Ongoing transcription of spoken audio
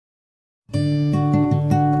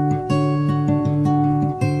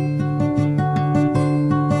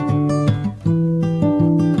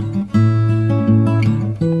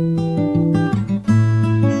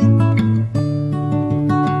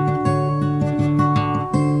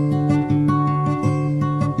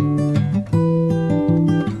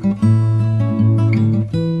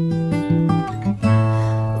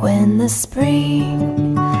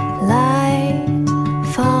spring light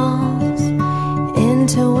falls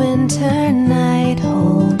into winter night,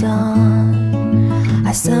 hold on,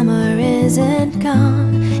 our summer isn't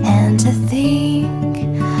gone. And to think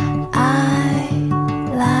I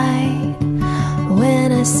lied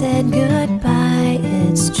when I said goodbye,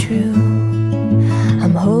 it's true.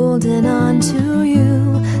 I'm holding on to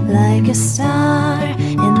you like a star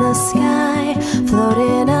in the sky,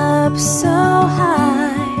 floating up so high.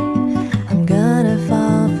 I'm gonna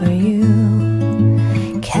fall for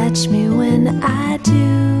you, catch me when I do.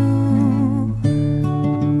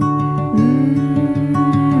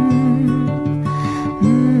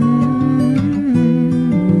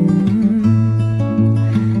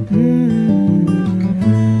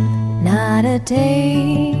 Not a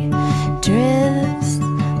day drifts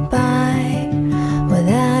by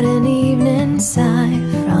without an evening sigh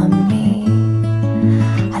from me.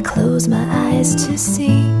 I close my eyes to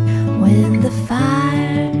see when the fireflies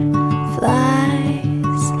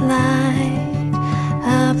light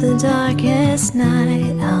up the darkest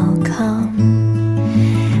night. I'll come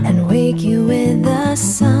and wake you with the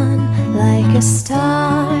sun, like a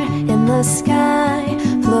star in the sky,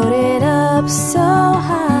 floated up so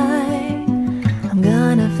high. I'm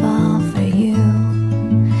gonna fall for you,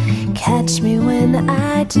 catch me when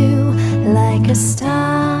I do, like a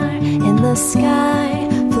star in the sky,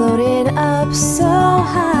 floated up so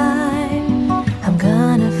high. I'm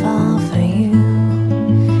gonna fall for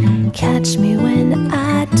you, catch me when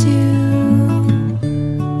I do.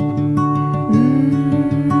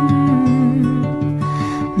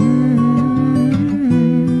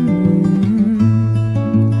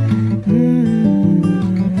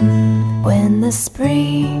 When the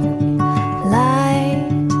spring light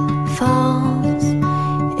falls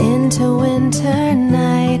into winter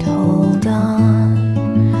night, hold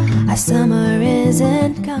on, our summer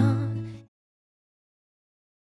isn't gone.